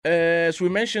as we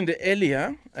mentioned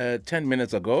earlier, 10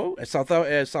 minutes ago, a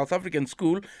South African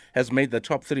school has made the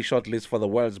top 3 shortlist for the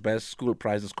world's best school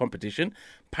prizes competition.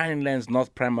 Pinelands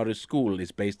North Primary School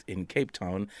is based in Cape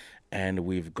Town, and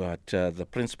we've got the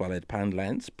principal at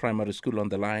Pinelands Primary School on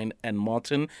the line, Ann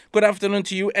Morton. Good afternoon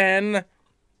to you, Ann.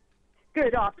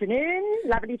 Good afternoon.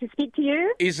 Lovely to speak to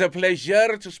you. It's a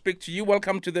pleasure to speak to you.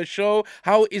 Welcome to the show.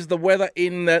 How is the weather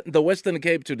in the Western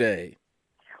Cape today?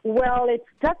 Well, it's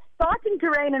just starting to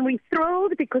rain, and we're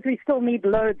thrilled because we still need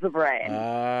loads of rain.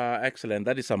 Excellent.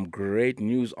 That is some great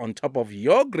news on top of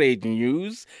your great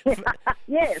news.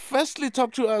 Yes. Firstly,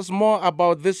 talk to us more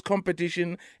about this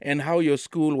competition and how your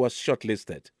school was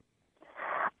shortlisted.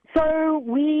 So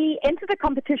we entered a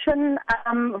competition,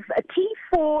 a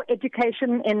T4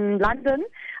 Education in London.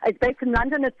 It's based in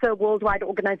London. It's a worldwide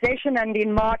organization, and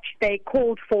in March they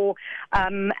called for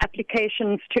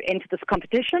applications to enter this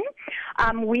competition.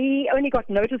 We only got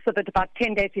notice of it about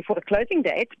 10 days before the closing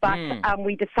date, but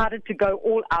we decided to go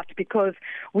all out because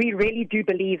we really do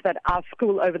believe that our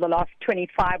school over the last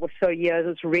 25 or so years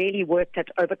has really worked at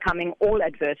overcoming all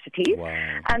adversities. Wow.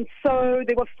 And so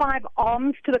there were 5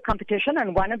 arms to the competition,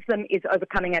 and one of them is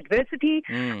overcoming adversity,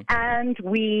 and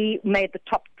we made the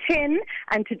top 10,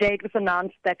 and today it was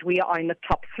announced that we are in the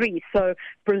top 3. So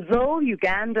Brazil,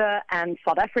 Uganda, and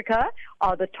South Africa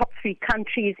are the top 3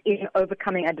 countries in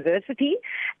overcoming adversity,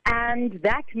 and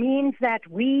that means that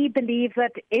we believe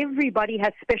that everybody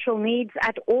has special needs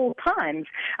at all times.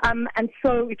 And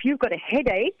so if you've got a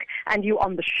headache and you're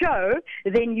on the show,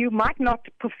 then you might not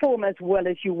perform as well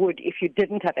as you would if you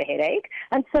didn't have a headache.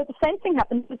 And so the same thing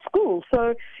happens at school.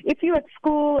 So if you're at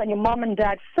school and your mom and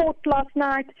dad fought last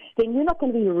night, then you're not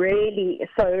going to be really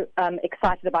so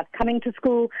excited about coming to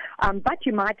school, but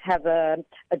you might have a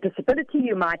disability,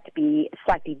 you might be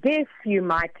slightly deaf, you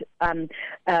might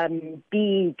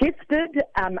be gifted,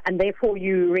 and therefore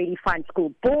you really find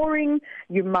school boring.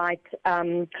 You might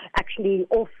actually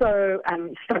also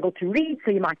struggle to read,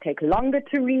 so you might take longer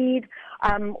to read.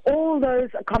 All those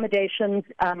accommodations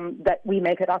that we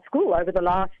make at our school over the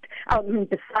last,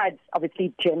 besides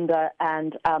obviously gender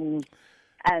and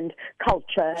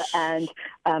culture and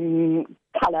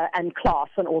color and class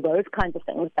and all those kinds of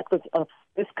things. That was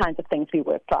those kinds of things we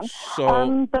worked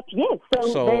on. But yes,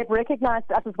 so they've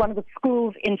recognized us as one of the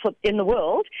schools in the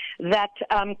world that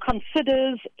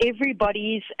considers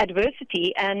everybody's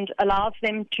adversity and allows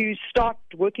them to start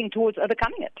working towards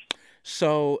overcoming it.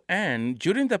 So, Anne,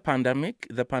 during the pandemic,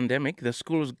 the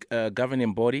school's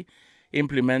governing body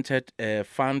implemented a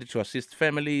fund to assist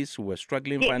families who were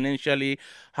struggling financially.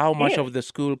 How much of the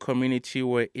school community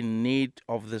were in need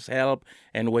of this help,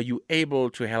 and were you able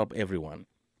to help everyone?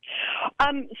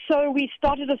 So we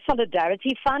started a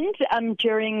solidarity fund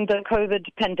during the COVID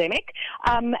pandemic,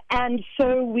 and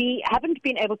so we haven't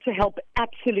been able to help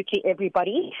absolutely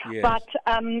everybody. Yes. But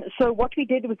so what we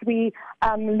did was we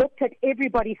looked at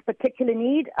everybody's particular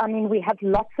need. I mean, we have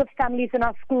lots of families in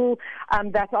our school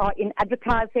that are in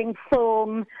advertising,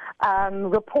 film,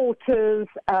 reporters,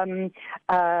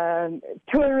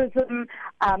 tourism,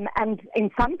 and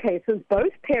in some cases,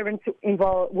 both parents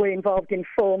were involved in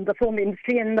the film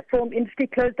industry, and the film industry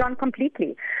closed down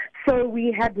completely. So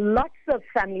we had lots of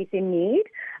families in need,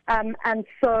 and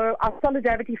so our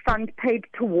Solidarity Fund paid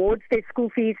towards their school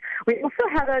fees. We also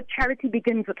have a Charity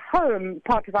Begins at Home,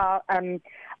 part of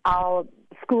our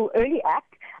School Early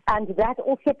Act, and that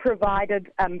also provided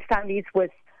families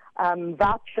with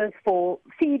vouchers for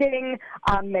feeding.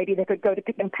 Maybe they could go to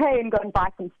Pick n Pay and go and buy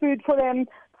some food for themselves.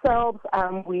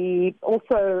 We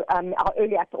also, our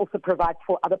Early Act also provides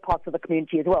for other parts of the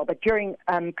community as well. But during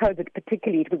COVID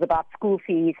particularly, it was about school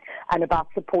fees and about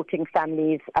supporting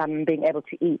families being able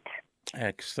to eat.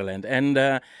 Excellent.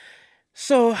 And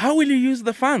so how will you use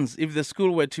the funds if the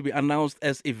school were to be announced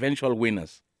as eventual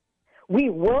winners? We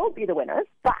will be the winners,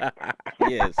 but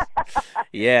yes.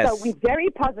 So we're very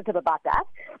positive about that.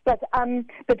 But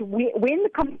when the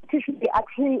competition, we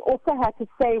actually also had to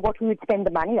say what we would spend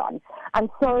the money on. And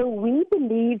so we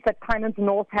believe that Pinelands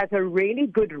North has a really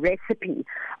good recipe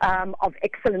of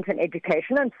excellence in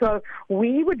education. And so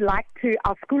we would like to,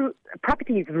 our school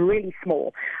property is really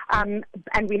small, and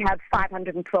we have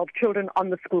 512 children on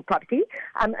the school property.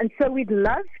 And so we'd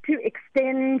love to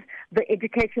extend the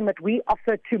education that we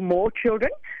offer to more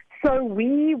children. So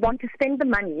we want to spend the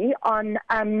money on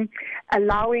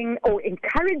allowing or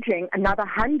encouraging another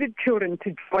 100 children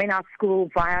to join our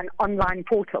school via an online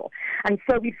portal. And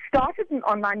so we've started an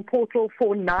online portal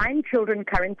for 9 children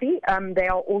currently. They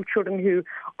are all children who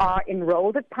are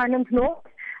enrolled at Pinelands North.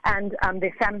 and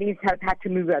their families have had to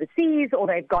move overseas, or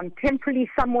they've gone temporarily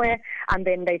somewhere, and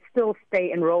then they still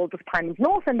stay enrolled with Pinelands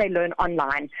North and they learn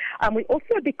online. We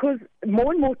also, because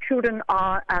more and more children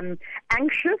are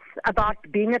anxious about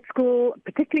being at school,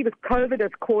 particularly with COVID,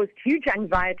 has caused huge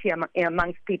anxiety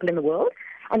amongst people in the world.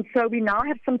 And so we now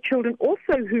have some children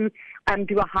also who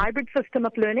do a hybrid system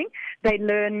of learning. They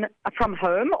learn from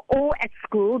home or at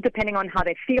school, depending on how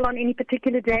they feel on any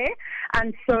particular day.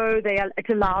 And so it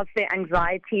allows their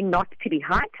anxiety not to be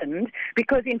heightened,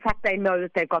 because in fact they know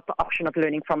that they've got the option of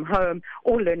learning from home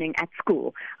or learning at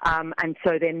school. And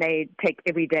so then they take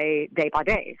every day, day by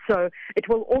day. So it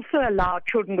will also allow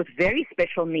children with very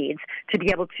special needs to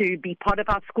be able to be part of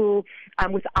our school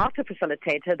without a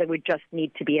facilitator. They would just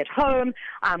need to be at home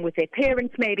with their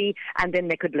parents maybe, and then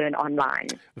they could learn online.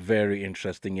 Very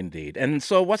interesting indeed. And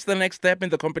so what's the next step in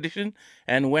the competition,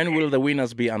 and when will the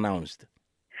winners be announced?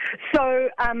 So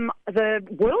the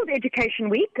World Education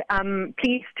Week,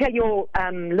 please tell your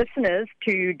listeners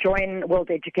to join World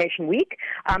Education Week.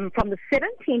 From the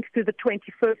 17th to the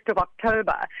 21st of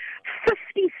October, 50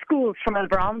 schools from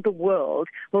around the world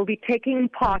will be taking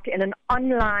part in an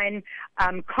online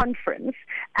conference,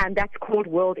 and that's called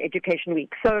World Education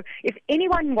Week. So if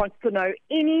anyone wants to know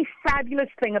any fabulous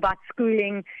thing about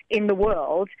schooling in the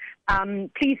world,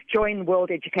 please join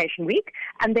World Education Week.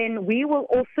 And then we will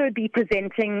also be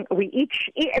presenting,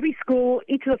 every school,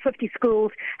 each of the 50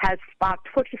 schools has about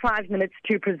 45 minutes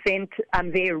to present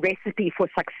their recipe for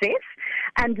success.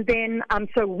 And then,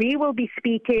 so we will be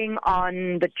speaking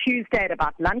on the Tuesday at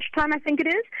about lunchtime, I think it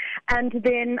is. And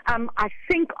then I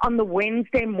think on the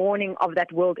Wednesday morning of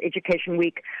that World Education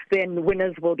Week, then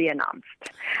winners will be announced.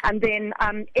 And then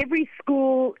every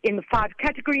school in the 5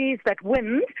 categories that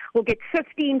wins will get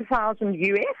 $15,000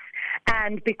 US.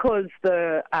 And because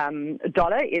the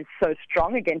dollar is so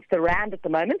strong against the rand at the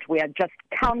moment, we are just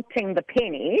counting the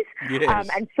pennies. Yes.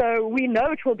 And so we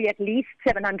know it will be at least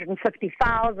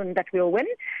 $750,000 that we'll win,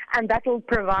 and that will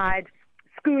provide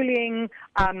schooling,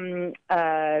 a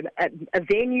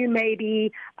venue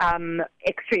maybe,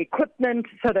 extra equipment,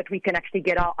 so that we can actually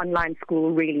get our online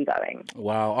school really going.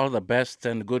 Wow, all the best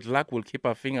and good luck. We'll keep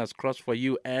our fingers crossed for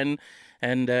you and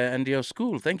your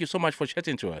school. Thank you so much for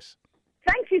chatting to us.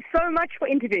 Thank you so much for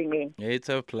interviewing me. It's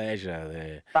a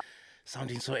pleasure.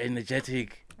 Sounding so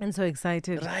energetic. And so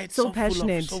excited. Right. So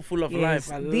passionate. So full of yes.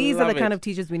 life. These are the kind of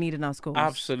teachers we need in our schools.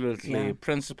 Absolutely. Yeah.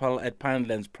 Principal at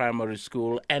Pinelands Primary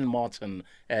School, Ann Morton,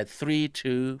 at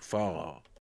 324.